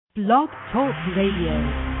Blog Talk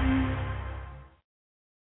Radio.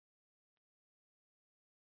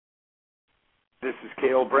 This is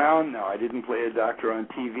Kayla Brown. Now, I didn't play a doctor on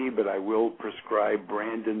TV, but I will prescribe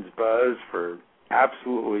Brandon's Buzz for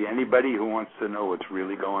absolutely anybody who wants to know what's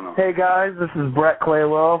really going on. Hey, guys, this is Brett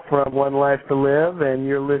Claywell from One Life to Live, and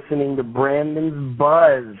you're listening to Brandon's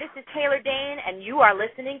Buzz. This is Taylor Dane, and you are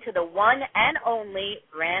listening to the one and only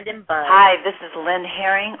Brandon Buzz. Hi, this is Lynn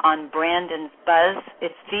Herring on Brandon's Buzz.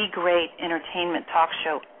 It's the great entertainment talk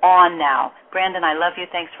show on now. Brandon, I love you.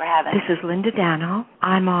 Thanks for having me. This is Linda Dano.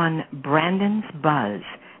 I'm on Brandon's Buzz,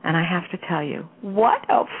 and I have to tell you, what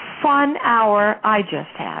a fun hour I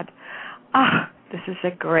just had. This is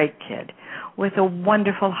a great kid with a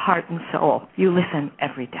wonderful heart and soul. You listen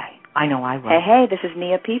every day. I know I will. Hey, this is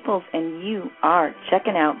Nia Peoples, and you are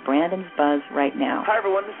checking out Brandon's Buzz right now. Hi,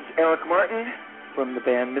 everyone. This is Eric Martin from the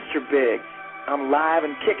band Mr. Big. I'm live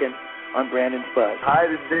and kicking on Brandon's Buzz. Hi,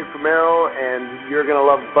 this is Dave Romero, and you're going to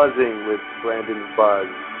love buzzing with Brandon's Buzz.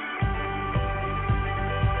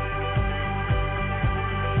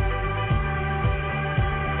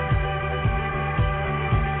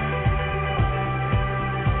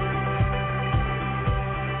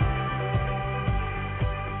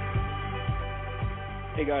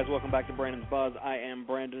 Hey guys, welcome back to Brandon's Buzz. I am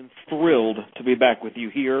Brandon, thrilled to be back with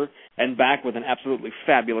you here and back with an absolutely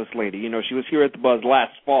fabulous lady. You know, she was here at the Buzz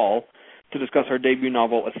last fall to discuss her debut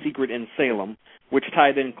novel, A Secret in Salem, which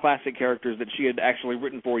tied in classic characters that she had actually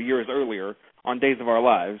written for years earlier on Days of Our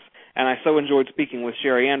Lives. And I so enjoyed speaking with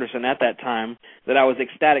SHERI Anderson at that time that I was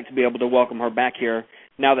ecstatic to be able to welcome her back here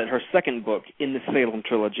now that her second book in the Salem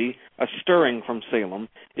trilogy, A Stirring From Salem,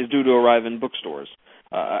 is due to arrive in bookstores.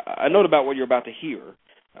 A note about what you're about to hear.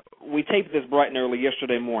 We taped this bright and early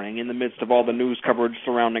yesterday morning in the midst of all the news coverage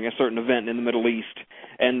surrounding a certain event in the Middle East,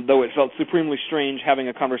 and though it felt supremely strange having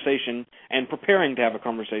a conversation and preparing to have a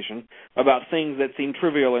conversation about things that seem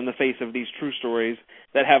trivial in the face of these true stories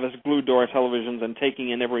that have us glued to our televisions and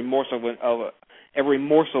taking in every morsel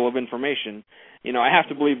of information, you know, I have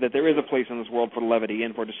to believe that there is a place in this world for levity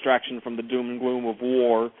and for distraction from the doom and gloom of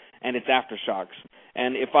war and its aftershocks.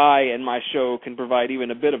 And if I and my show can provide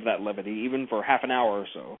even a bit of that levity, even for half an hour or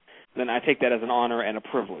so, then I take that as an honor and a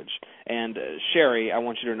privilege. And SHERI, I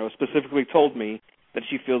want you to know, specifically told me that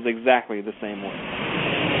she feels exactly the same way.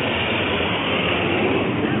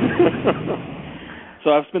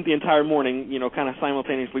 So I've spent the entire morning, you know, kind of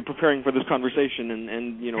simultaneously preparing for this conversation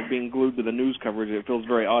and you know, being glued to the news coverage. It feels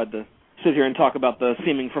very odd to sit here and talk about the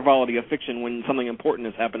seeming frivolity of fiction when something important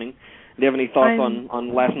is happening. Do you have any thoughts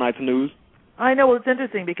on last night's news? I know. Well, it's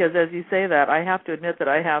interesting because as you say that, I have to admit that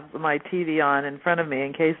I have my TV on in front of me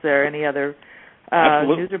in case there are any other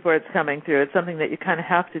news reports coming through. It's something that you kind of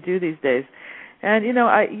have to do these days. And, you know,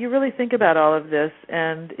 you really think about all of this,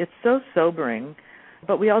 and it's so sobering,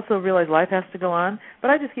 but we also realize life has to go on.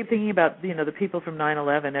 But I just keep thinking about, you know, the people from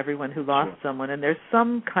 9/11, everyone who lost someone, and there's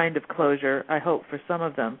some kind of closure, I hope, for some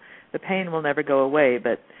of them. The pain will never go away,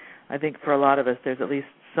 but I think for a lot of us there's at least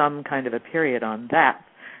some kind of a period on that.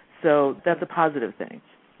 So that's a positive thing.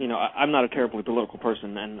 You know, I'm not a terribly political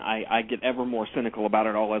person, and I get ever more cynical about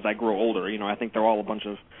it all as I grow older. You know, I think they're all a bunch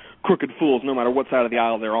of crooked fools no matter what side of the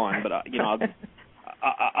aisle they're on. But, you know,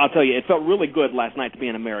 I'll tell you, it felt really good last night to be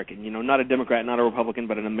an American. You know, not a Democrat, not a Republican,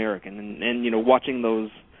 but an American. And you know, watching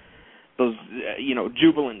those you know,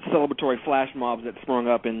 jubilant, celebratory flash mobs that sprung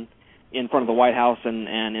up in front of the White House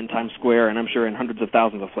and in Times Square, and I'm sure in hundreds of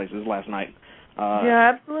thousands of places last night.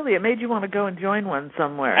 Yeah, absolutely. It made you want to go and join one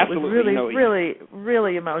somewhere. Absolutely. It was really, you know, really,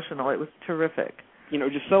 really emotional. It was terrific. You know,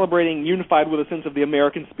 just celebrating, unified with a sense of the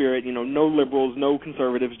American spirit, you know, no liberals, no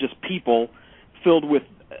conservatives, just people filled with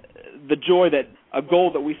the joy that a goal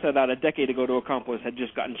that we set out a decade ago to accomplish had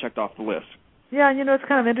just gotten checked off the list. Yeah, and you know, it's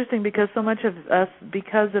kind of interesting because so much of us,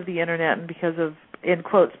 because of the Internet and because of, in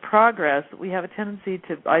quotes, progress, we have a tendency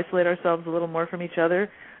to isolate ourselves a little more from each other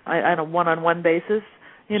on a one-on-one basis.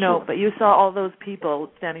 You know, Sure. But you saw all those people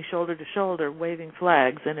standing shoulder to shoulder, waving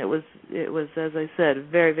flags, and it was, as I said,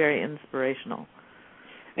 very, very inspirational.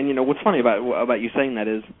 And you know, what's funny about you saying that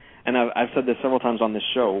is, and I've said this several times on this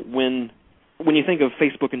show, when you think of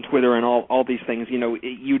Facebook and Twitter and all these things, you know,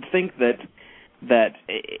 you'd think that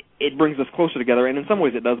it brings us closer together, and in some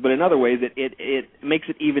ways it does, but in other ways it makes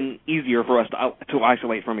it even easier for us to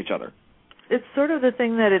isolate from each other. It's sort of the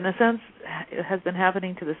thing that, in a sense, has been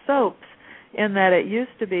happening to the soaps, in that it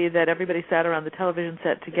used to be that everybody sat around the television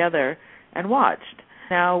set together and watched.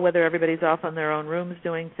 Now, whether everybody's off on their own rooms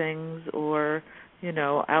doing things or, you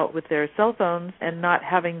know, out with their cell phones and not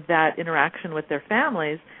having that interaction with their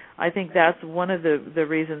families, I think that's one of the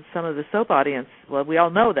reasons some of the soap audience, well, we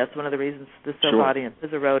all know that's one of the reasons the soap audience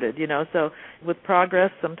is eroded, So with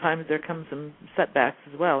progress, sometimes there comes some setbacks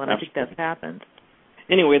as well, and I think that's happened.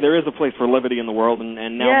 Anyway, there is a place for levity in the world, and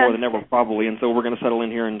now more than ever probably, and so we're going to settle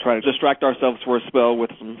in here and try to distract ourselves for a spell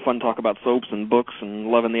with some fun talk about soaps and books and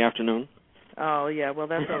love in the afternoon. Oh, yeah, well,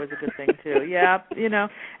 that's always a good thing, too. Yeah,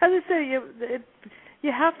 as I say,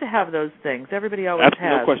 you have to have those things. Everybody always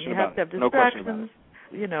has. No question you about have to have distractions. No question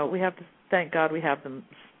about it. We have to thank God we have them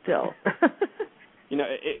still.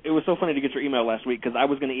 It was so funny to get your email last week because I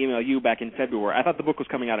was going to email you back in February. I thought the book was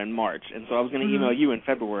coming out in March, and so I was going to email you in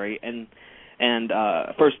February and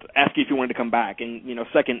first ask you if you wanted to come back, and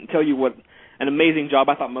second tell you what an amazing job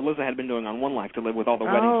I thought Melissa had been doing on One Life to Live with all the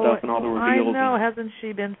wedding stuff and all the reveals. I know, hasn't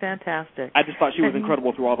she been fantastic? I just thought she was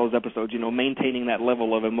incredible through all those episodes. Maintaining that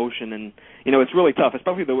level of emotion, and it's really tough,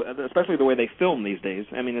 especially the way they film these days.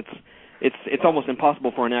 I mean, it's almost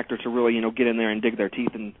impossible for an actor to really get in there and dig their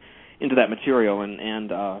teeth into that material, and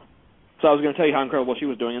so I was going to tell you how incredible she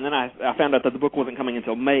was doing, and then I found out that the book wasn't coming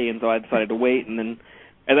until May, and so I decided to wait, and then.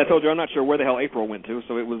 As I told you, I'm not sure where the hell April went to,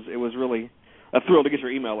 so it was really a thrill to get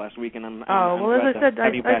your email last week, and I'm well, glad as I said, to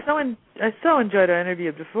have you back. I so enjoyed our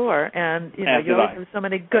interview before, and you always have so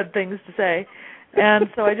many good things to say, and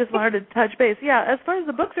so I just wanted to touch base. Yeah, as far as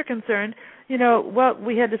the books are concerned, what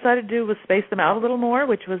we had decided to do was space them out a little more,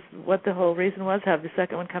 which was what the whole reason was. Have the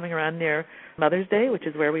second one coming around near Mother's Day, which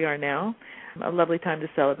is where we are now, a lovely time to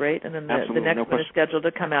celebrate, and then the next one is scheduled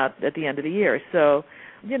to come out at the end of the year. So.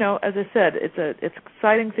 As I said, it's an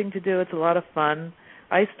exciting thing to do. It's a lot of fun.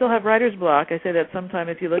 I still have writer's block. I say that sometime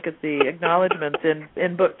if you look at the acknowledgments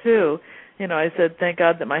in book 2, I said, thank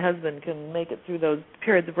God that my husband can make it through those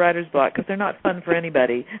periods of writer's block because they're not fun for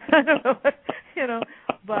anybody. I don't know,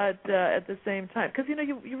 but at the same time, because,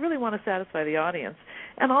 you really want to satisfy the audience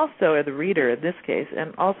and also the reader in this case,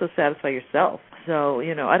 and also satisfy yourself. So,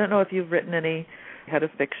 I don't know if you've written any head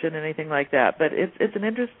of fiction, anything like that, but it's an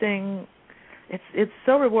interesting... It's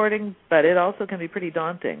so rewarding, but it also can be pretty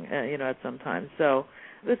daunting, at some times. So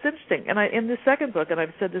it's interesting. And in the second book, and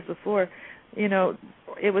I've said this before,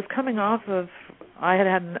 it was coming off of I had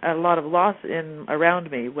a lot of loss around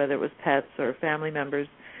me, whether it was pets or family members,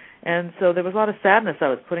 and so there was a lot of sadness I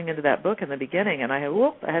was putting into that book in the beginning, and I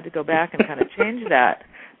had to go back and kind of change that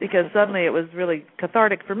because suddenly it was really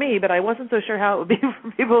cathartic for me, but I wasn't so sure how it would be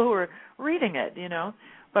for people who were reading it,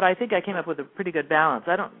 But I think I came up with a pretty good balance.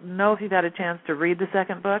 I don't know if you've had a chance to read the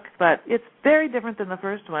second book, but it's very different than the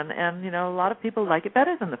first one, and, a lot of people like it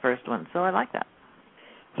better than the first one, so I like that.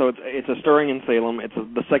 So it's a Stirring in Salem. It's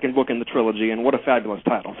the second book in the trilogy, and what a fabulous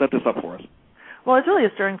title. Set this up for us. Well, it's really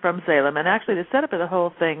a Stirring From Salem, and actually the setup of the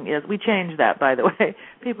whole thing is, we changed that, by the way.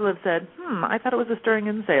 People have said, I thought it was a Stirring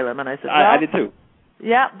in Salem, and I said, I did too.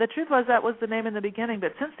 Yeah, the truth was that was the name in the beginning,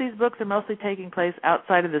 but since these books are mostly taking place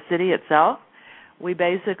outside of the city itself, we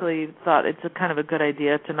basically thought it's a kind of a good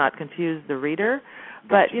idea to not confuse the reader.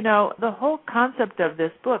 But, the whole concept of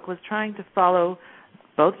this book was trying to follow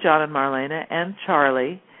both John and Marlena and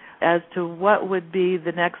Charlie as to what would be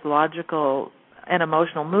the next logical and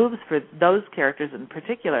emotional moves for those characters in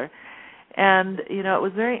particular. And, it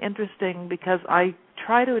was very interesting because I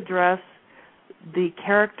try to address the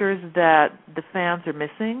characters that the fans are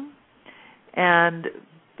missing. And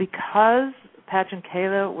because Patch and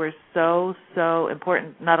Kayla were so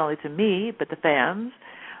important, not only to me, but the fans,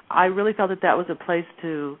 I really felt that was a place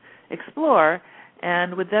to explore.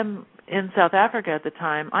 And with them in South Africa at the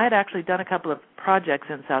time, I had actually done a couple of projects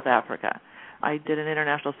in South Africa. I did an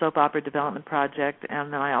international soap opera development project,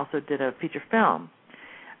 and then I also did a feature film.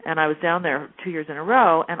 And I was down there 2 years in a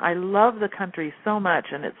row, and I love the country so much,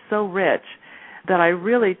 and it's so rich, that I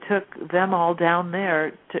really took them all down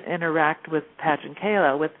there to interact with Patch and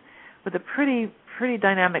Kayla, with a pretty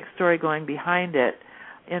dynamic story going behind it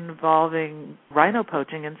involving rhino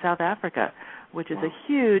poaching in South Africa, which is a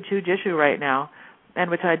huge issue right now, and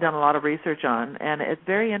which I'd done a lot of research on. And it's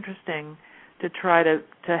very interesting to try to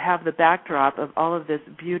have the backdrop of all of this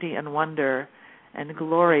beauty and wonder and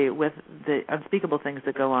glory with the unspeakable things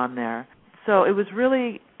that go on there. So it was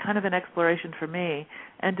really kind of an exploration for me,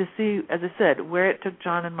 and to see, as I said, where it took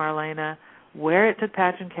John and Marlena, where it took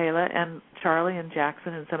Patch and Kayla and Charlie and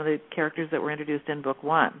Jackson and some of the characters that were introduced in Book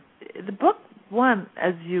 1. The Book 1,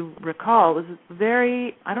 as you recall, was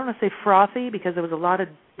very, I don't want to say frothy, because there was a lot of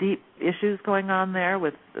deep issues going on there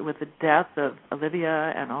with the death of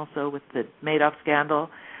Olivia and also with the Madoff scandal.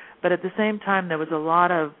 But at the same time, there was a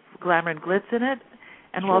lot of glamour and glitz in it.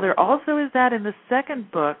 And while there also is that in the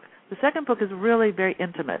second book is really very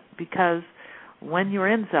intimate, because when you're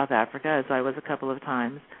in South Africa, as I was a couple of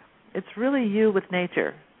times, it's really you with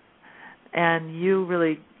nature. and you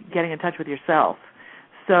really getting in touch with yourself.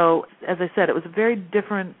 So, as I said, it was a very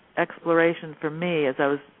different exploration for me as I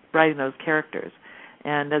was writing those characters.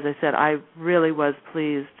 And as I said, I really was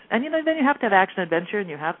pleased. And, then you have to have action-adventure, and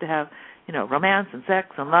you have to have, romance and sex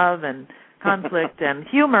and love and conflict and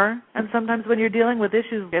humor. And sometimes when you're dealing with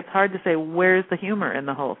issues, it's hard to say where's the humor in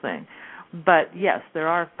the whole thing. But, yes, there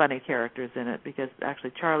are funny characters in it because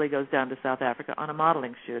actually Charlie goes down to South Africa on a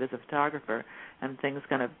modeling shoot as a photographer, and things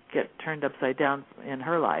kind of get turned upside down in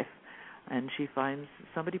her life. And she finds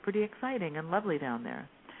somebody pretty exciting and lovely down there.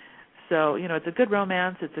 So, it's a good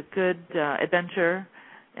romance, it's a good adventure,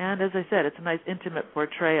 and as I said, it's a nice intimate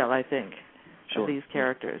portrayal, I think, of these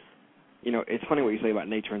characters. It's funny what you say about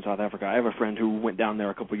nature in South Africa. I have a friend who went down there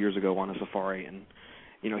a couple of years ago on a safari, and,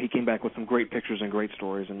 he came back with some great pictures and great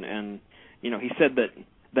stories, and he said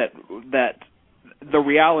that the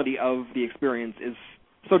reality of the experience is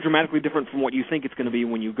so dramatically different from what you think it's going to be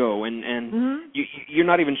when you go, and you're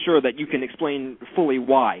not even sure that you can explain fully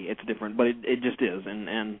why it's different, but it just is,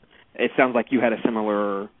 and it sounds like you had a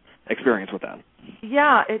similar experience with that.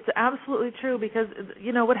 Yeah, it's absolutely true because,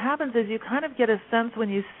 what happens is you kind of get a sense when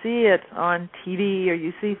you see it on TV or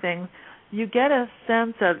you see things, you get a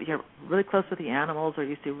sense of you're really close with the animals or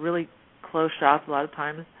you see really close shots a lot of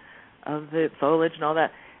times of the foliage and all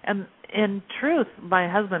that. And in truth, my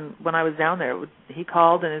husband, when I was down there, he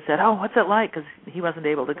called and he said, "Oh, what's it like?" Because he wasn't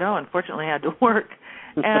able to go. Unfortunately, I had to work.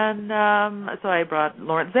 And so I brought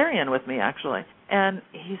Lawrence Zarian with me, actually. And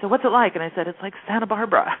he said, "What's it like?" And I said, "It's like Santa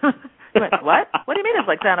Barbara." He went, "What? What do you mean it's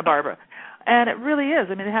like Santa Barbara?" And it really is.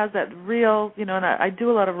 I mean, it has that real, and I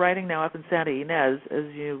do a lot of writing now up in Santa Ynez,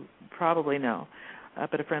 as you probably know, up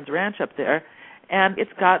at a friend's ranch up there. And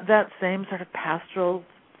it's got that same sort of pastoral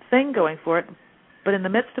thing going for it. But in the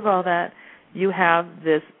midst of all that, you have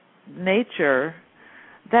this nature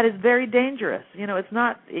that is very dangerous. It's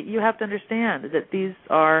not, you have to understand that these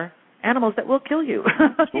are animals that will kill you,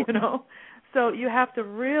 So you have to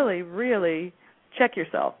really, really check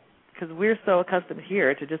yourself because we're so accustomed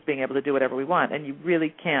here to just being able to do whatever we want, and you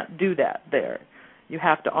really can't do that there. You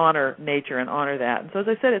have to honor nature and honor that. And so as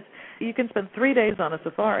I said, you can spend 3 days on a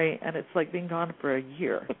safari, and it's like being gone for a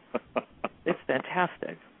year. It's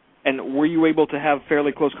fantastic. And were you able to have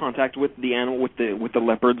fairly close contact with the animal, with the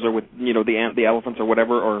leopards, or with the elephants or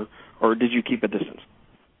whatever, or did you keep a distance?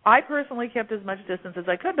 I personally kept as much distance as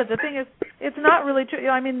I could, but the thing is, it's not really true.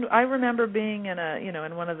 I mean, I remember being in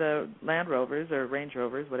in one of the Land Rovers or Range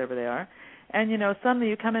Rovers, whatever they are, and suddenly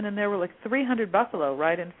you come in and there were like 300 buffalo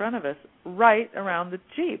right in front of us, right around the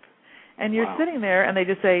Jeep, and you're sitting there, and they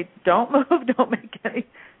just say, "Don't move, don't make any."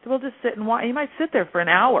 So we'll just sit and watch. You might sit there for an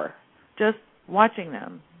hour, just watching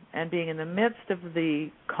them. And being in the midst of the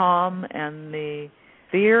calm and the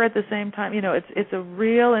fear at the same time, it's a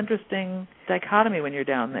real interesting dichotomy when you're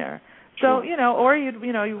down there. So, or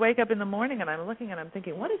you wake up in the morning and I'm looking and I'm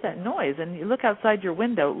thinking, what is that noise? And you look outside your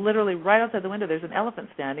window, literally right outside the window, there's an elephant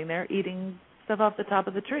standing there eating stuff off the top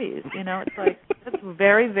of the trees. It's like, it's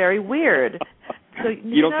very, very weird. So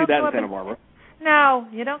you don't see that in Santa Barbara. No,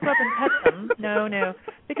 you don't go up and pet them. No,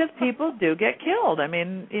 because people do get killed. I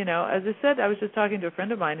mean, as I said, I was just talking to a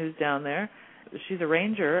friend of mine who's down there. She's a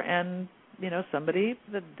ranger, and, somebody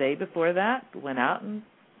the day before that went out and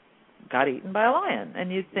got eaten by a lion.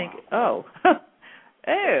 And you'd think, oh.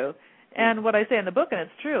 And what I say in the book, and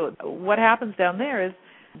it's true, what happens down there is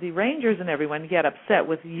the rangers and everyone get upset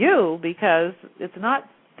with you because it's not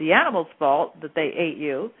the animal's fault that they ate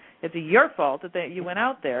you. It's your fault that you went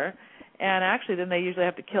out there. And actually, then they usually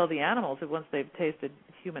have to kill the animals once they've tasted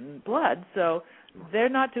human blood. So they're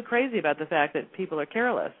not too crazy about the fact that people are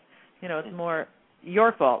careless. It's more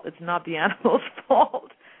your fault. It's not the animal's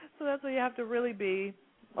fault. So that's why you have to really be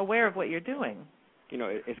aware of what you're doing.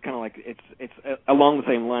 It's kind of like it's along the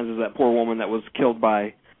same lines as that poor woman that was killed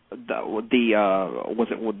by the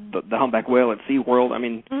humpback whale at SeaWorld. I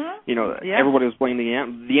mean, everybody was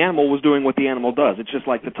blaming the animal was doing what the animal does. It's just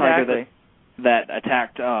like the tiger that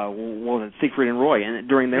attacked Siegfried and Roy and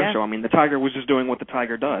during their show. I mean, the tiger was just doing what the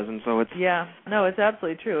tiger does, and so it's it's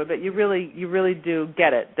absolutely true. But you really do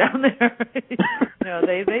get it down there.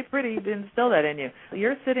 They pretty instill that in you.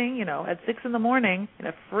 You're sitting, at 6 a.m. in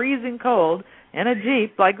a freezing cold in a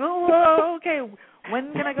Jeep, like, oh, okay,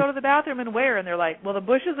 when can I go to the bathroom and where? And they're like, well, the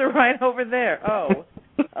bushes are right over there. Oh,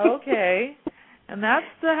 okay. And that's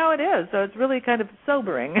how it is. So it's really kind of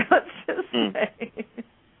sobering, let's just say.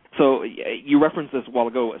 So you referenced this a while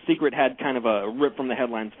ago. Secret had kind of a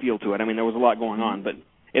rip-from-the-headlines feel to it. I mean, there was a lot going on, but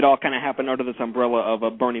it all kind of happened under this umbrella of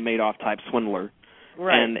a Bernie Madoff-type swindler.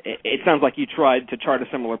 Right. And it sounds like you tried to chart a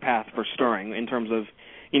similar path for Stirring in terms of,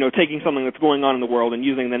 taking something that's going on in the world and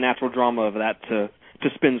using the natural drama of that to to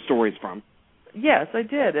spin stories from. Yes, I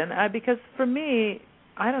did, and because for me,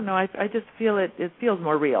 I don't know, I just feel it feels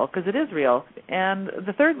more real, because it is real. And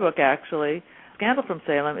the third book, actually, Stirring From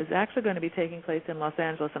Salem, is actually going to be taking place in Los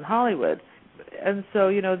Angeles and Hollywood. And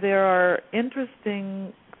so, there are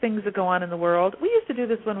interesting things that go on in the world. We used to do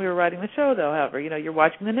this when we were writing the show, though, however. You're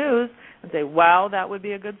watching the news and say, wow, that would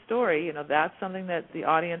be a good story. That's something that the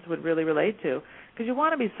audience would really relate to, because you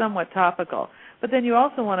want to be somewhat topical. But then you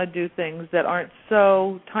also want to do things that aren't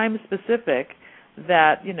so time-specific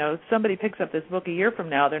that, somebody picks up this book a year from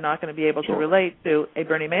now, they're not going to be able to relate to a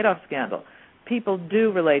Bernie Madoff scandal. People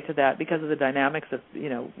do relate to that because of the dynamics of,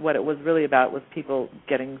 what it was really about was people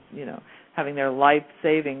getting, having their life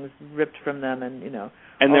savings ripped from them and,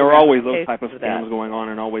 And there were always those type of scams going on,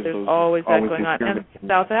 and There's always that going on. And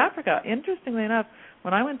South Africa, interestingly enough,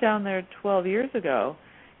 when I went down there 12 years ago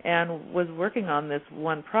and was working on this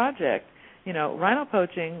one project, rhino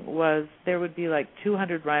poaching there would be like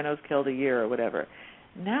 200 rhinos killed a year or whatever.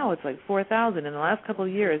 Now it's like 4,000. In the last couple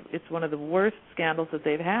of years, it's one of the worst scandals that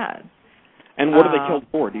they've had. And what are they killed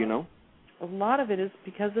for, do you know? A lot of it is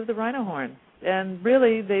because of the rhino horn. And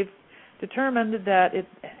really, they've determined that it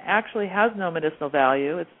actually has no medicinal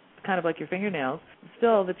value. It's kind of like your fingernails.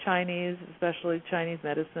 Still, the Chinese, especially Chinese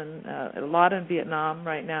medicine, a lot in Vietnam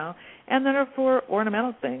right now, and then are for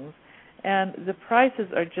ornamental things. And the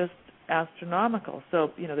prices are just astronomical.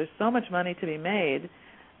 So, there's so much money to be made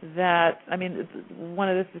that, one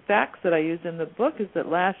of the facts that I used in the book is that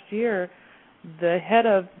last year, the head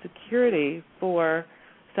of security for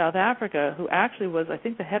South Africa, who actually was, I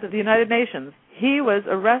think, the head of the United Nations, he was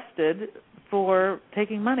arrested for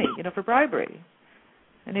taking money, for bribery.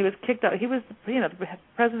 And he was kicked out. He was, the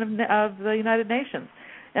president of the United Nations.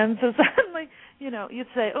 And so suddenly, you'd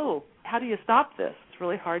say, oh, how do you stop this? It's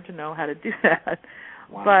really hard to know how to do that.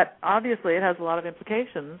 Wow. But obviously it has a lot of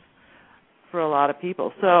implications for a lot of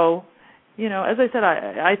people. So, as I said,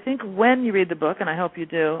 I think when you read the book, and I hope you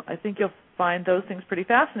do, I think you'll find those things pretty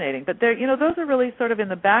fascinating. But those are really sort of in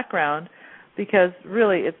the background, because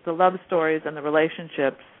really it's the love stories and the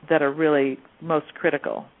relationships that are really most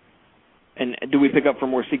critical. And do we pick up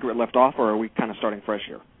from where Secret left off, or are we kind of starting fresh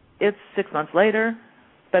here? It's 6 months later,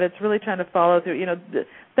 but it's really trying to follow through.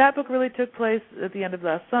 That book really took place at the end of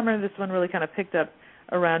last summer. This one really kind of picked up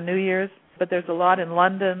around New Year's. But there's a lot in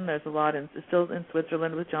London. There's a lot still in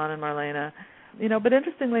Switzerland with John and Marlena. But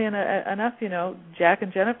interestingly enough, Jack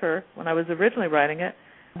and Jennifer, when I was originally writing it,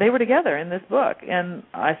 they were together in this book. And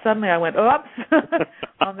I went, oops,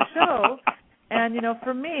 on the show. And,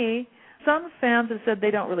 for me, some fans have said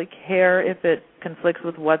they don't really care if it conflicts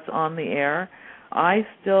with what's on the air. I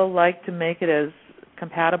still like to make it as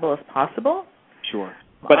compatible as possible. Sure.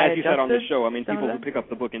 But as you said on the show, people who pick up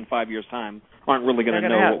the book in 5 years' time aren't really going to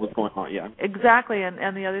know what was going on. Yeah. Exactly.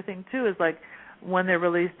 And the other thing, too, is like when they're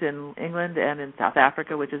released in England and in South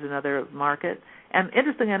Africa, which is another market. And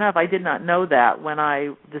interestingly enough, I did not know that when I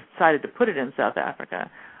decided to put it in South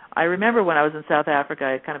Africa. I remember when I was in South Africa,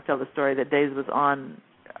 I kind of tell the story that Days was on.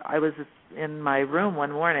 I was in my room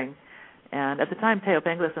one morning, and at the time, Theo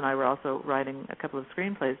Penglis and I were also writing a couple of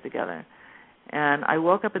screenplays together. And I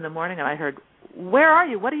woke up in the morning and I heard, "Where are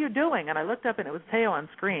you? What are you doing?" And I looked up and it was Theo on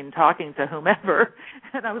screen talking to whomever.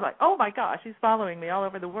 And I was like, oh, my gosh, he's following me all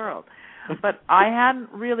over the world. But I hadn't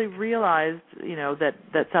really realized,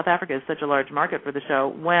 that South Africa is such a large market for the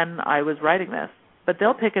show when I was writing this. But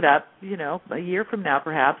they'll pick it up, a year from now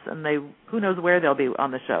perhaps, and who knows where they'll be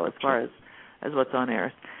on the show as far as what's on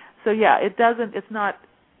air. So, yeah, it's not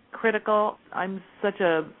critical. I'm such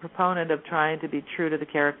a proponent of trying to be true to the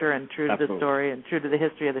character and true to the story and true to the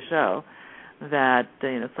history of the show that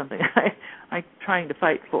it's something I'm trying to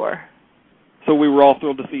fight for. So we were all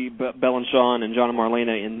thrilled to see Belle and Sean and John and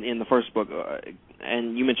Marlena in the first book.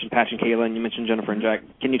 And you mentioned Patch and Kayla, and you mentioned Jennifer and Jack.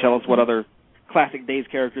 Can you tell us what other classic Days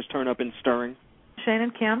characters turn up in Stirring? Shane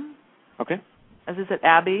and Kim. Okay. As I said,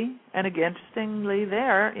 Abby. And again, interestingly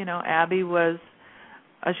there, Abby was...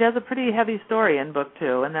 she has a pretty heavy story in book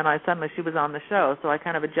 2, and then suddenly she was on the show, so I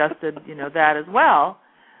kind of adjusted, that as well,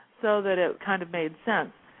 so that it kind of made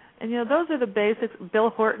sense. And, those are the basics.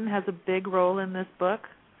 Bill Horton has a big role in this book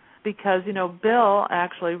because, Bill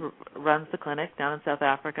actually runs the clinic down in South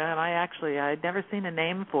Africa, and I'd never seen a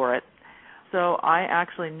name for it. So I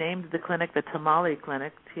actually named the clinic the Tomali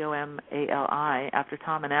Clinic, Tomali, after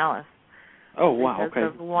Tom and Alice. Oh, wow, okay.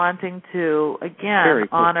 Because of wanting to, again,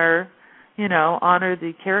 honor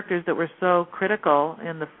the characters that were so critical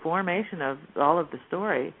in the formation of all of the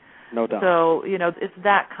story. No doubt. So, it's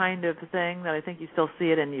that kind of thing that I think you still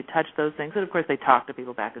see it and you touch those things. And, of course, they talk to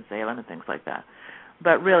people back in Salem and things like that.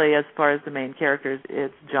 But really, as far as the main characters,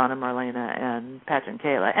 it's John and Marlena and Patch and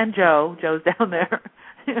Kayla. And Joe. Joe's down there.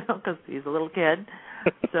 because he's a little kid.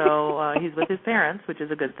 So he's with his parents, which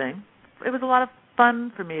is a good thing. It was a lot of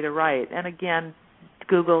fun for me to write. And again,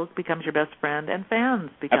 Google becomes your best friend, and fans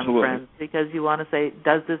become friends, because you want to say,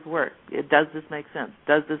 does this work? Does this make sense?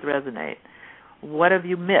 Does this resonate? What have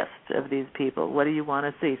you missed of these people? What do you want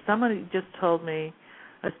to see? Somebody just told me,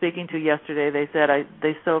 I was speaking to yesterday, they said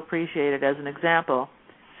they so appreciated, as an example,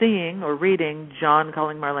 seeing or reading John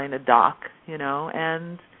calling Marlena Doc,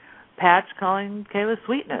 and Patch calling Kayla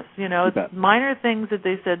Sweetness. It's minor things that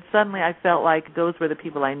they said. Suddenly I felt like those were the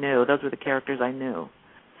people I knew. Those were the characters I knew.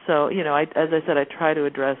 So, as I said, I try to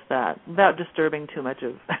address that without disturbing too much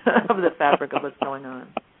of the fabric of what's going on.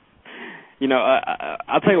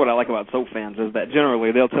 I'll tell you what I like about soap fans is that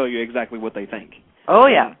generally they'll tell you exactly what they think. Oh,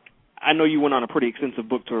 yeah. I know you went on a pretty extensive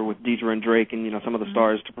book tour with Deidre and Drake and, some of the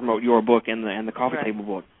stars to promote your book and the Coffee Table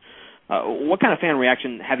book. What kind of fan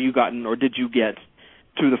reaction have you gotten or did you get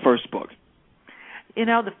to the first book?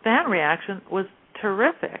 The fan reaction was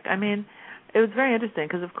terrific. I mean, it was very interesting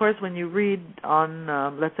because, of course, when you read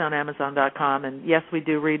on, let's say on Amazon.com, and yes, we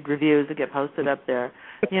do read reviews that get posted up there,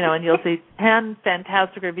 and you'll see 10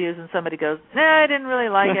 fantastic reviews and somebody goes, I didn't really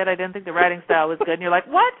like it. I didn't think the writing style was good. And you're like,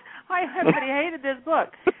 what? Everybody hated this book.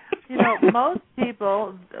 Most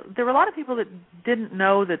people, there were a lot of people that didn't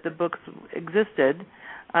know that the books existed,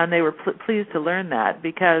 and they were pleased to learn that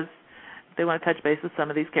because they want to touch base with some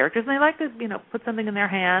of these characters, and they like to, put something in their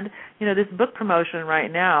hand. This book promotion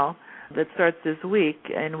right now that starts this week,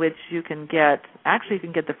 in which you can get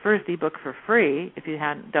the first ebook for free if you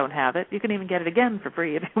don't have it. You can even get it again for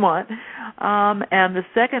free if you want. And the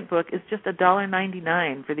second book is just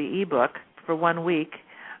 $1.99 for the ebook for 1 week.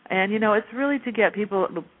 And, it's really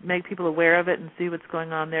to make people aware of it and see what's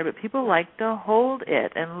going on there. But people like to hold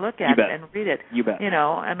it and look at it and read it. You bet.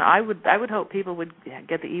 And I would hope people would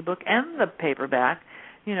get the ebook and the paperback,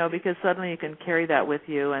 because suddenly you can carry that with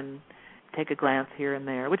you and take a glance here and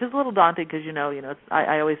there, which is a little daunting because,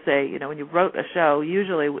 I always say, when you wrote a show,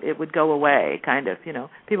 usually it would go away, kind of.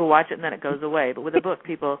 People watch it and then it goes away. But with a book,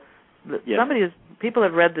 people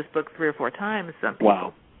have read this book 3 or 4 times. Some people.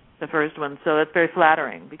 Wow. The first one, so that's very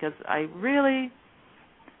flattering because I really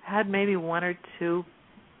had maybe 1 or 2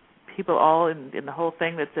 people all in the whole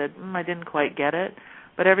thing that said, I didn't quite get it,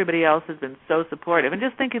 but everybody else has been so supportive. And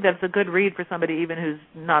just thinking that's a good read for somebody even who's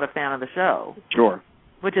not a fan of the show. Sure.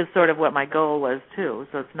 Which is sort of what my goal was, too,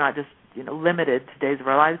 so it's not just, limited to Days of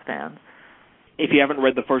Our Lives fans. If you haven't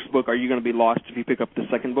read the first book, are you going to be lost if you pick up the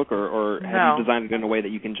second book, or have you designed it in a way that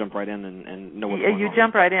you can jump right in and know what's going on? You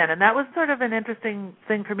jump right in, and that was sort of an interesting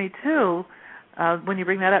thing for me, too, when you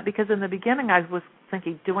bring that up, because in the beginning I was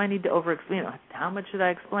thinking, do I need to over-explain? How much should I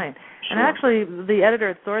explain? Sure. And actually, the editor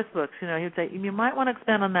at Source Books, he would say, you might want to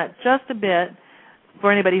expand on that just a bit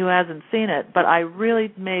for anybody who hasn't seen it, but I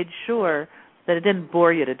really made sure that it didn't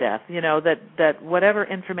bore you to death, that whatever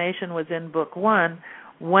information was in book 1,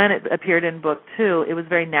 when it appeared in book 2, it was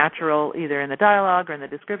very natural, either in the dialogue or in the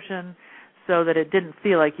description, so that it didn't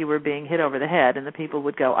feel like you were being hit over the head, and the people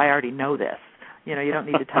would go, I already know this. You don't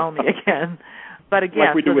need to tell me again. But again,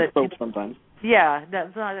 like we do with soap sometimes. Yeah,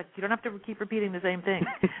 you don't have to keep repeating the same thing.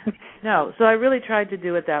 No, so I really tried to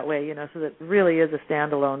do it that way, so that it really is a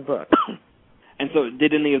standalone book. And so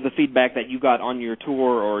did any of the feedback that you got on your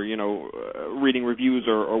tour or, reading reviews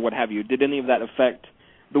or what have you, did any of that affect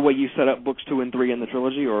the way you set up books 2 and 3 in the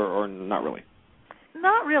trilogy or not really?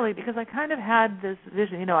 Not really, because I kind of had this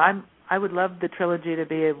vision. I would love the trilogy to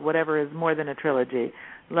be whatever is more than a trilogy.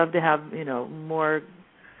 Love to have, more,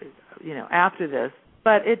 after this.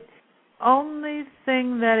 But it only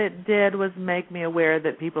thing that it did was make me aware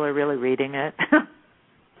that people are really reading it.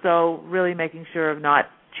 So really making sure of not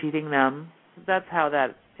cheating them. That's how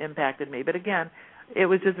that impacted me. But again, it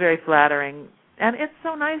was just very flattering. And it's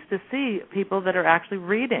so nice to see people that are actually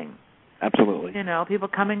reading. Absolutely. People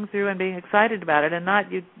coming through and being excited about it, and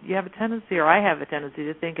not you have a tendency, or I have a tendency,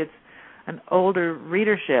 to think it's an older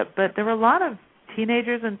readership. But there were a lot of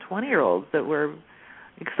teenagers and 20-year-olds that were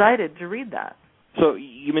excited to read that. So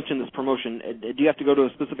you mentioned this promotion. Do you have to go to a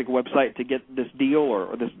specific website to get this deal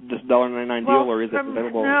or this $1.99 deal, or is it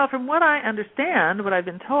available? No, from what I understand, what I've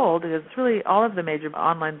been told, is it's really all of the major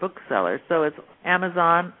online booksellers. So it's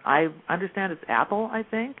Amazon. I understand it's Apple, I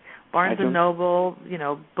think. Barnes & Noble,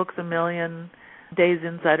 Books A Million,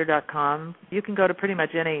 DaysInsider.com. You can go to pretty much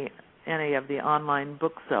any of the online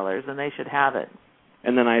booksellers, and they should have it.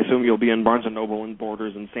 And then I assume you'll be in Barnes & Noble and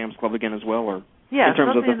Borders and Sam's Club again as well, or in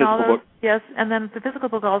terms of the physical book? Yes, and then the physical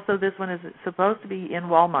book also, this one is supposed to be in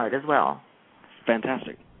Walmart as well.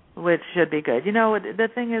 Fantastic. which should be good. The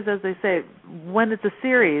thing is, as they say, when it's a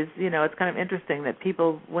series, it's kind of interesting that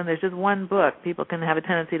people, when there's just one book, people can have a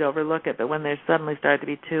tendency to overlook it, but when there suddenly start to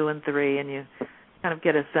be 2 and 3 and you kind of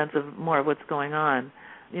get a sense of more of what's going on,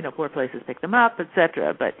 poor places pick them up,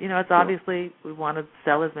 etc. But, it's obviously we want to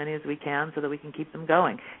sell as many as we can so that we can keep them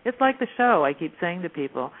going. It's like the show. I keep saying to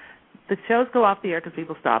people, the shows go off the air because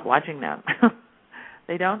people stop watching them.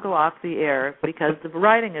 They don't go off the air because the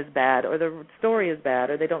writing is bad or the story is bad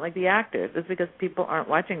or they don't like the actors. It's because people aren't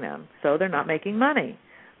watching them, so they're not making money.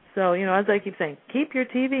 So, as I keep saying, keep your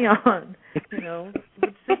TV on.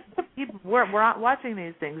 Just keep watching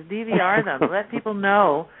these things, DVR them, let people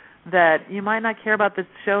know that you might not care about the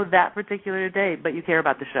show that particular day, but you care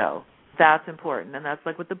about the show. That's important, and that's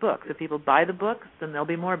like with the books. If people buy the books, then there'll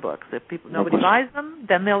be more books. If nobody buys them,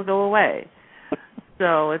 then they'll go away.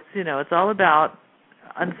 So it's all about,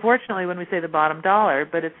 unfortunately, when we say the bottom dollar,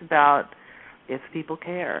 but it's about if people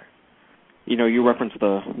care. You referenced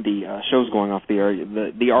the shows going off the air.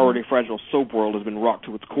 The already fragile soap world has been rocked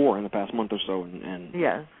to its core in the past month or so, and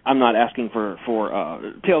yes. I'm not asking for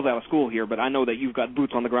tales out of school here, but I know that you've got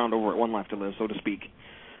boots on the ground over at One Life to Live, so to speak.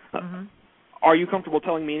 Are you comfortable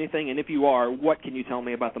telling me anything? And if you are, what can you tell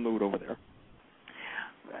me about the mood over there?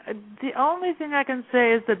 The only thing I can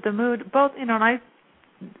say is that the mood, both,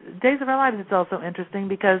 Days of Our Lives, it's also interesting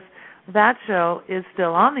because that show is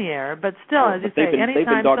still on the air, but still, as you say, anytime they've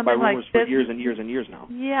been dogged by something rumors like for this, years and years and years now.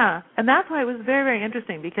 Yeah, and that's why it was very, very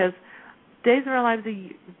interesting because Days of Our Lives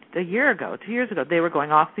a year ago, 2 years ago, they were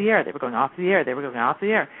going off the air. They were going off the air. They were going off the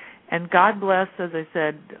air. And God bless, as I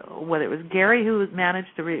said, whether it was Gary who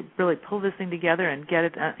managed to really pull this thing together and get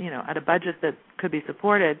it, at a budget that could be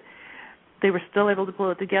supported, they were still able to pull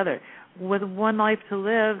it together. With One Life to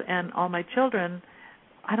Live and All My Children,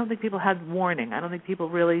 I don't think people had warning. I don't think people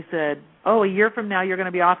really said, a year from now you're going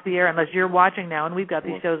to be off the air unless you're watching now and we've got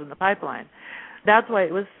these shows in the pipeline. That's why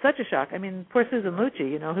it was such a shock. I mean, poor Susan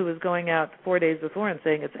Lucci, who was going out 4 days before and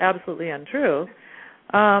saying it's absolutely untrue.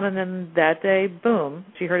 And then that day, boom,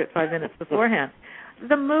 she heard it 5 minutes beforehand.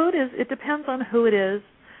 The mood it depends on who it is,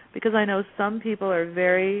 because I know some people are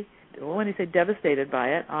very, when you say devastated by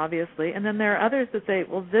it, obviously, and then there are others that say,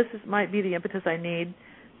 well, might be the impetus I need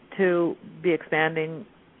to be expanding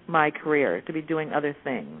my career, to be doing other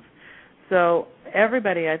things. So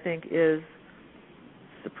everybody, I think, is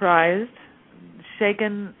surprised,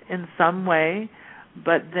 shaken in some way,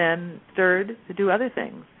 but then stirred to do other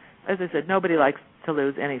things. As I said, nobody likes to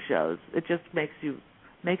lose any shows. It just makes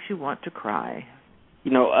you want to cry.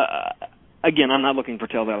 Again, I'm not looking for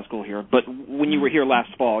tales out of school here, but when you were here last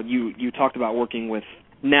fall, you talked about working with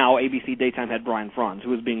now ABC daytime head Brian Franz,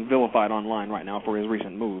 who is being vilified online right now for his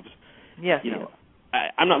recent moves. Yes.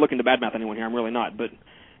 I'm not looking to badmouth anyone here. I'm really not. But,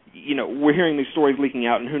 we're hearing these stories leaking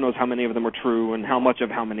out, and who knows how many of them are true and how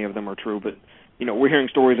many of them are true. But, we're hearing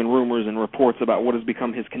stories and rumors and reports about what has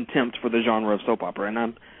become his contempt for the genre of soap opera. And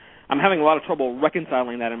I'm having a lot of trouble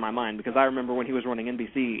reconciling that in my mind, because I remember when he was running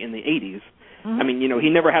NBC in the 80s. I mean, he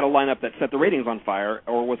never had a lineup that set the ratings on fire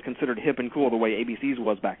or was considered hip and cool the way ABC's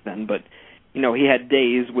was back then. But, he had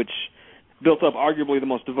Days, which built up arguably the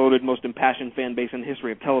most devoted, most impassioned fan base in the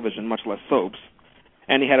history of television, much less soaps.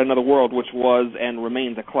 And he had Another World, which was and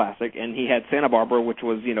remains a classic. And he had Santa Barbara, which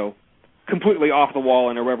was, completely off the wall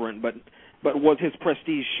and irreverent, but was his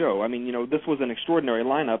prestige show. I mean, this was an extraordinary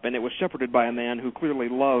lineup, and it was shepherded by a man who clearly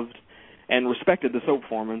loved and respected the soap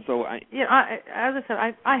form. And so as I said,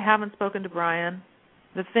 I haven't spoken to Brian.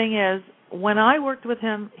 The thing is, when I worked with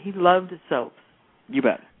him, he loved soaps. You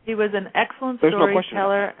bet. He was an excellent There's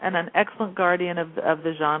storyteller and an excellent guardian of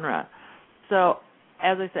the genre. So,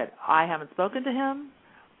 as I said, I haven't spoken to him.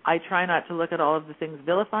 I try not to look at all of the things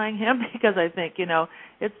vilifying him, because I think,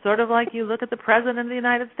 it's sort of like you look at the President of the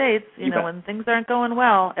United States, when things aren't going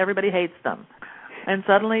well, everybody hates them. And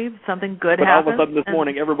suddenly something good happens. But all of a sudden this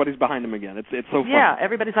morning, everybody's behind him again. It's so fun. Yeah,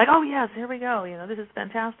 everybody's like, oh, yes, here we go. This is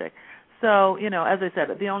fantastic. So, as I said,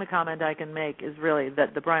 the only comment I can make is really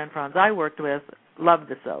that the Brian Franz I worked with loved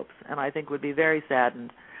the soaps, and I think would be very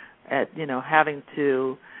saddened at, having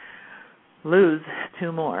to lose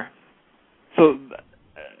 2 more. So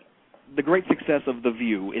the great success of The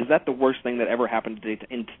View, is that the worst thing that ever happened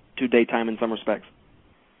to daytime in some respects?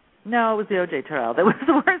 No, it was the O.J. trial. That was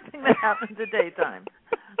the worst thing that happened to daytime.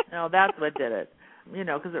 No, that's what did it,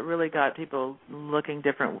 because it really got people looking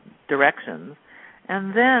different directions.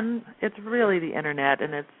 And then it's really the Internet,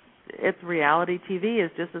 and it's reality TV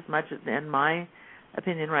is just as much, in my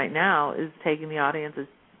opinion right now, is taking the audience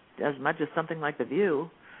as much as something like The View,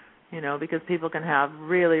 because people can have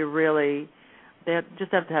really, they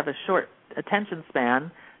just have to have a short attention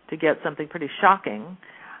span to get something pretty shocking.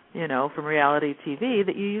 from reality TV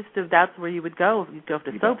that you used to, that's where you would go. You'd go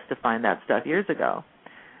to soaps to find that stuff years ago.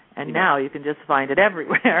 And now you can just find it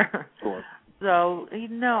everywhere. Sure. So,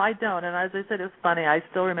 no, I don't. And as I said, it was funny. I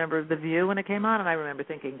still remember The View when it came on, and I remember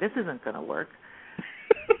thinking, this isn't going to work.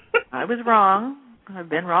 I was wrong. I've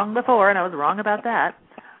been wrong before, and I was wrong about that.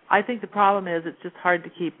 I think the problem is it's just hard to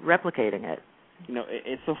keep replicating it.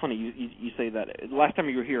 It's so funny you say that. Last time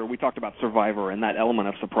you were here, we talked about Survivor and that element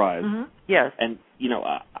of surprise. Mm-hmm. Yes. And,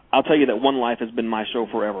 I'll tell you that One Life has been my show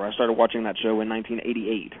forever. I started watching that show in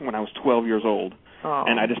 1988 when I was 12 years old,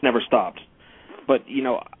 and I just never stopped. But,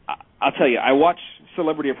 I'll tell you, I watch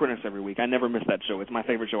Celebrity Apprentice every week. I never miss that show. It's my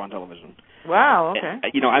favorite show on television. Wow, okay.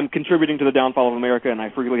 And, I'm contributing to the downfall of America, and I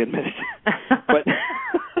freely admit it. But,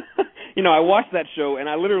 I watch that show, and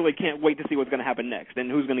I literally can't wait to see what's going to happen next, and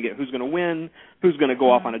who's going to win, who's going to go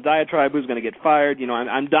off on a diatribe, who's going to get fired.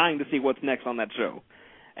 I'm dying to see what's next on that show.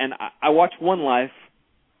 And I watch One Life,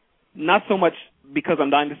 not so much because I'm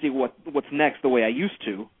dying to see what's next the way I used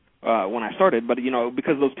to when I started, but,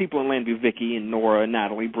 because those people in Landview, Vicky and Nora,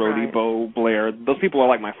 Natalie, Brody, right. Bo, Blair, those people are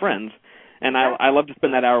like my friends, and I love to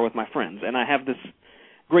spend that hour with my friends. And I have this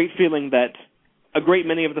great feeling that a great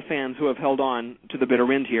many of the fans who have held on to the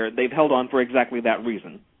bitter end here, they've held on for exactly that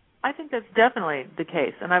reason. I think that's definitely the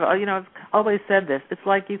case, and I've always said this. It's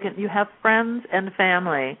like you have friends and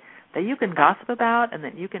family that you can gossip about, and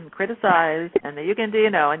that you can criticize, and that you can do,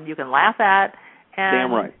 and you can laugh at, and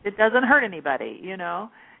damn right. It doesn't hurt anybody,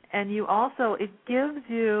 And you also, it gives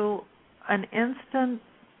you an instant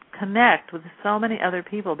connect with so many other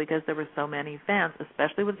people because there were so many fans,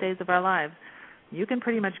 especially with Days of Our Lives. You can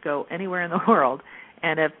pretty much go anywhere in the world,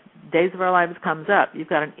 and if Days of Our Lives comes up, you've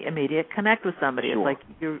got an immediate connect with somebody. Sure. It's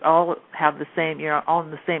like you all have the same, you're all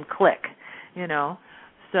in the same clique,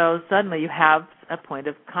 So suddenly you have a point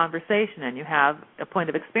of conversation and you have a point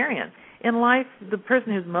of experience. In life, the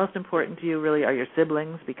person who's most important to you really are your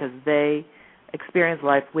siblings because they experience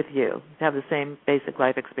life with you. They have the same basic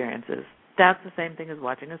life experiences. That's the same thing as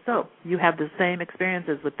watching a soap. You have the same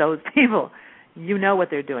experiences with those people. You know what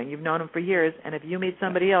they're doing. You've known them for years, and if you meet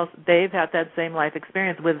somebody else, they've had that same life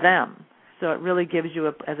experience with them. So it really gives you,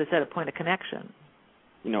 as I said, a point of connection.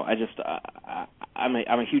 I'm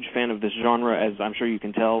a huge fan of this genre, as I'm sure you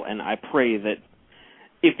can tell, and I pray that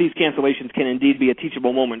if these cancellations can indeed be a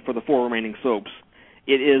teachable moment for the 4 remaining soaps,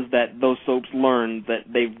 it is that those soaps learn that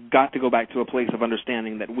they've got to go back to a place of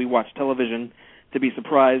understanding that we watch television to be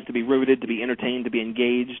surprised, to be riveted, to be entertained, to be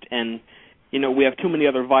engaged, and we have too many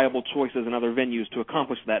other viable choices and other venues to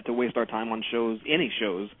accomplish that, to waste our time on any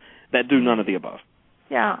shows that do none of the above.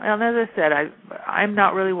 Yeah, and as I said, I'm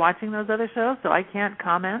not really watching those other shows, so I can't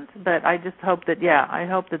comment, but I just hope that, I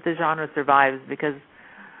hope that the genre survives because,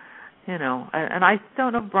 and I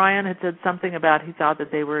don't know if Brian had said something about he thought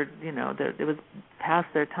that they were, that it was past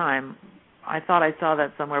their time. I thought I saw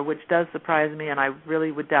that somewhere, which does surprise me, and I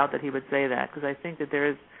really would doubt that he would say that because I think that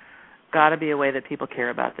there's got to be a way that people care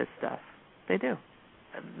about this stuff. They do.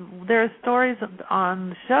 There are stories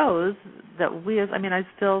on shows that I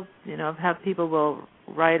still, have people will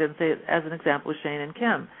write and say, as an example with Shane and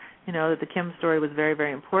Kim, that the Kim story was very,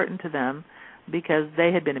 very important to them because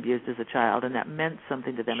they had been abused as a child and that meant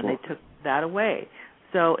something to them, sure. And they took that away.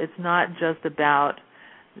 So it's not just about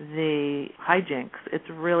the hijinks. It's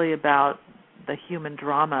really about the human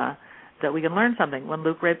drama that we can learn something. When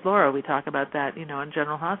Luke raped Laura, we talk about that, in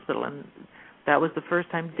General Hospital, and that was the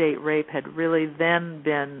first time date rape had really then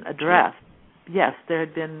been addressed. Yes, there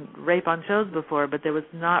had been rape on shows before, but there was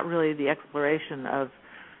not really the exploration of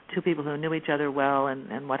 2 people who knew each other well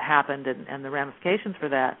and what happened and the ramifications for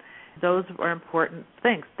that. Those are important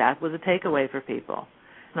things. That was a takeaway for people.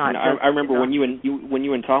 Not I remember when you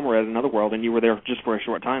and Tom were at Another World, and you were there just for a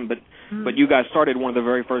short time, but you guys started one of the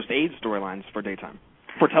very first AIDS storylines for daytime,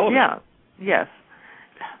 for television. Yeah, yes.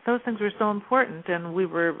 Those things were so important, and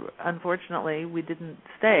unfortunately, we didn't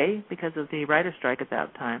stay because of the writer's strike at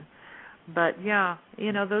that time. But,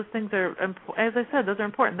 those things are, as I said, those are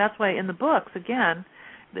important. That's why in the books, again,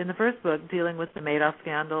 in the first book, dealing with the Madoff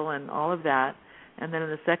scandal and all of that, and then in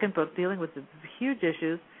the second book, dealing with the huge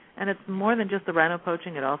issues, and it's more than just the rhino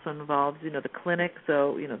poaching. It also involves, the clinic.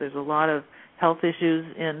 So, there's a lot of health issues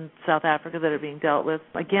in South Africa that are being dealt with.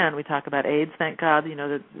 Again, we talk about AIDS, thank God,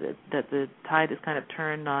 that the tide has kind of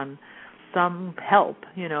turned on some help.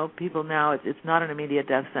 People now, it's not an immediate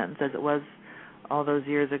death sentence as it was all those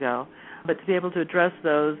years ago. But to be able to address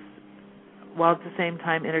those while at the same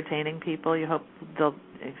time entertaining people, you hope they'll,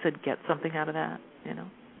 get something out of that,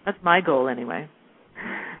 That's my goal anyway.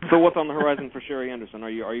 So what's on the horizon for SHERI Anderson? Are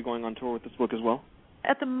you going on tour with this book as well?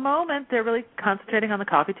 At the moment, they're really concentrating on the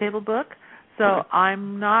coffee table book. So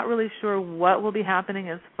I'm not really sure what will be happening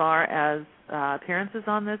as far as appearances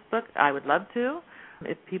on this book. I would love to.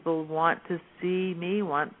 If people want to see me,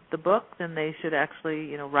 want the book, then they should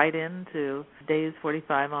actually, write in to Days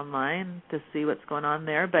 45 online to see what's going on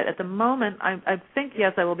there. But at the moment, I think,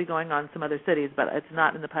 yes, I will be going on some other cities, but it's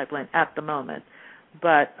not in the pipeline at the moment.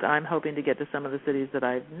 But I'm hoping to get to some of the cities that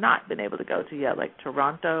I've not been able to go to yet, like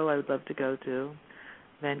Toronto, I would love to go to,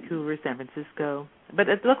 Vancouver, San Francisco. But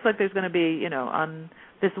it looks like there's going to be, on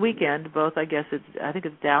this weekend, both, I think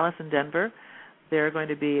it's Dallas and Denver, there are going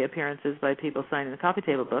to be appearances by people signing the coffee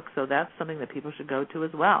table book, so that's something that people should go to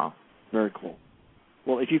as well. Very cool.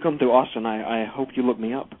 Well, if you come to Austin, I hope you look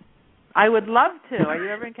me up. I would love to. Are you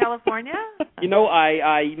ever in California?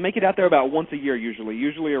 I make it out there about once a year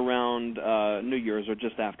usually around New Year's or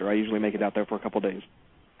just after. I usually make it out there for a couple of days.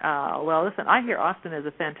 Well, listen, I hear Austin is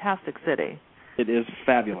a fantastic city. It is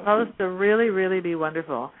fabulous. It's supposed to really, really be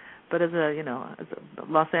wonderful. But as a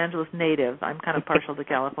Los Angeles native, I'm kind of partial to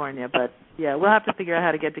California. But, yeah, we'll have to figure out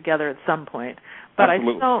how to get together at some point. But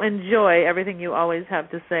Absolutely. I so enjoy everything you always have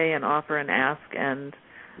to say and offer and ask, and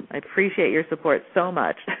I appreciate your support so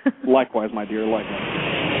much. Likewise, my dear, likewise.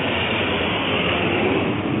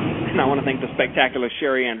 And I want to thank the spectacular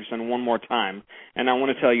SHERI Anderson one more time. And I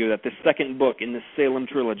want to tell you that the second book in the Salem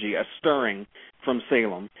trilogy, A Stirring From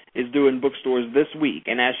Salem, is due in bookstores this week.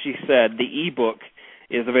 And as she said, the e-book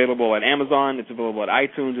is available at Amazon, it's available at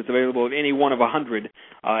iTunes, it's available at any one of 100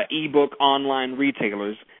 e-book online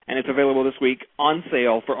retailers, and it's available this week on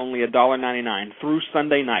sale for only $1.99 through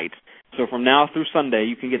Sunday night. So from now through Sunday,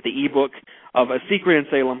 you can get the e-book of A Secret in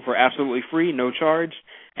Salem for absolutely free, no charge,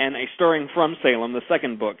 and A Stirring From Salem, the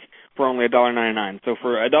second book, for only $1.99. So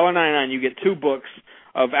for $1.99, you get two books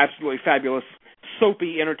of absolutely fabulous,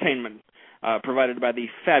 soapy entertainment provided by the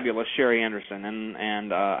fabulous SHERI Anderson.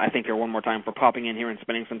 And I thank her one more time for popping in here and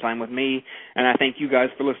spending some time with me. And I thank you guys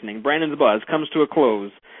for listening. Brandon's Buzz comes to a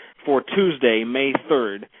close for Tuesday, May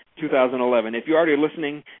 3rd, 2011. If you're already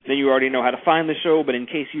listening, then you already know how to find the show. But in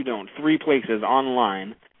case you don't, 3 places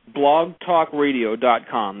online.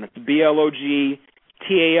 blogtalkradio.com. That's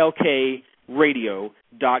BLOGTALK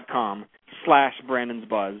radio.com/Brandon's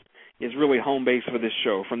Buzz is really home base for this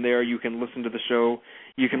show. From there, you can listen to the show.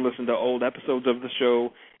 You can listen to old episodes of the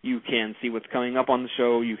show. You can see what's coming up on the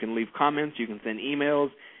show. You can leave comments. You can send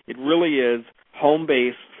emails. It really is home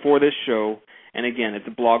base for this show. And again, it's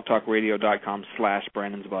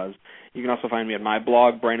blogtalkradio.com/Brandon's Buzz. You can also find me at my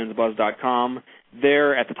blog, brandonsbuzz.com.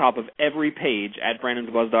 There, at the top of every page at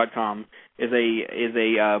brandonsbuzz.com is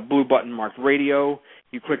a blue button marked radio.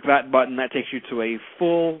 You click that button, that takes you to a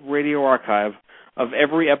full radio archive of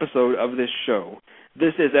every episode of this show.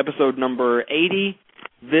 This is episode number 80.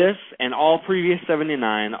 This and all previous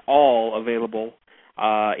 79, all available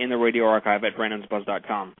in the radio archive at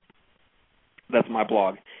brandonsbuzz.com. That's my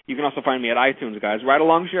blog. You can also find me at iTunes, guys. Right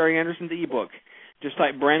along SHERI Anderson's ebook. Just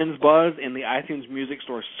type Brandon's Buzz in the iTunes Music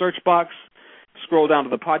Store search box. Scroll down to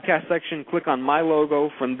the podcast section. Click on my logo.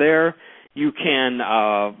 From there, you can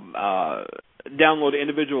download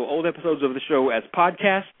individual old episodes of the show as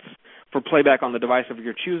podcasts for playback on the device of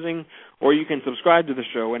your choosing, or you can subscribe to the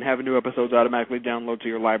show and have new episodes automatically download to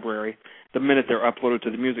your library the minute they're uploaded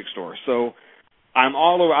to the music store. So I'm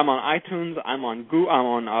all over. I'm on iTunes. I'm on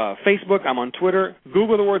Facebook. I'm on Twitter.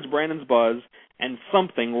 Google the words Brandon's Buzz, and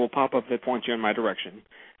something will pop up that points you in my direction.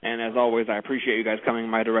 And as always, I appreciate you guys coming in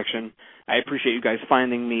my direction. I appreciate you guys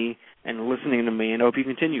finding me and listening to me, and hope you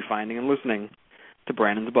continue finding and listening to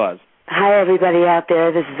Brandon's Buzz. Hi, everybody out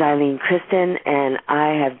there. This is Eileen Kristen, and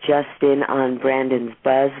I have just been on Brandon's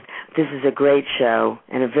Buzz. This is a great show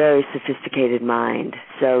and a very sophisticated mind.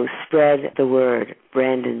 So spread the word,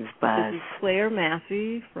 Brandon's Buzz. This is Claire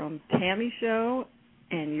Massey from Tammy Show,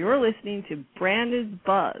 and you're listening to Brandon's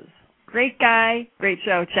Buzz. Great guy, great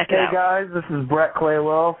show. Check it out. Hey, guys, this is Brett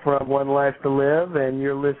Claywell from One Life to Live, and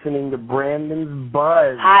you're listening to Brandon's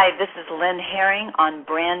Buzz. Hi, this is Lynn Herring on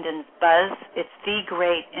Brandon's Buzz. It's the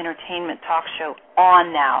great entertainment talk show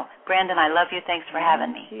on now. Brandon, I love you. Thanks for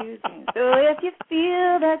having me. So if you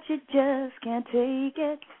feel that you just can't take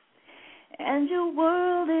it, and your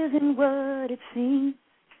world isn't what it seems,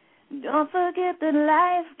 don't forget that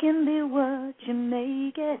life can be what you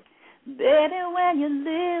make it. Better when you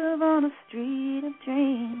live on a street of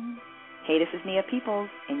dreams. Hey, this is Nia Peoples,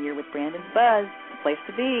 and you're with Brandon's Buzz, the place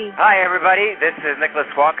to be. Hi, everybody. This is Nicholas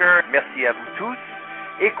Walker. Merci à vous tous.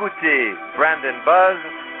 Écoutez Brandon Buzz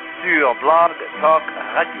sur Blog Talk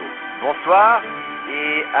Radio. Bonsoir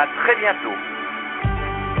et à très bientôt.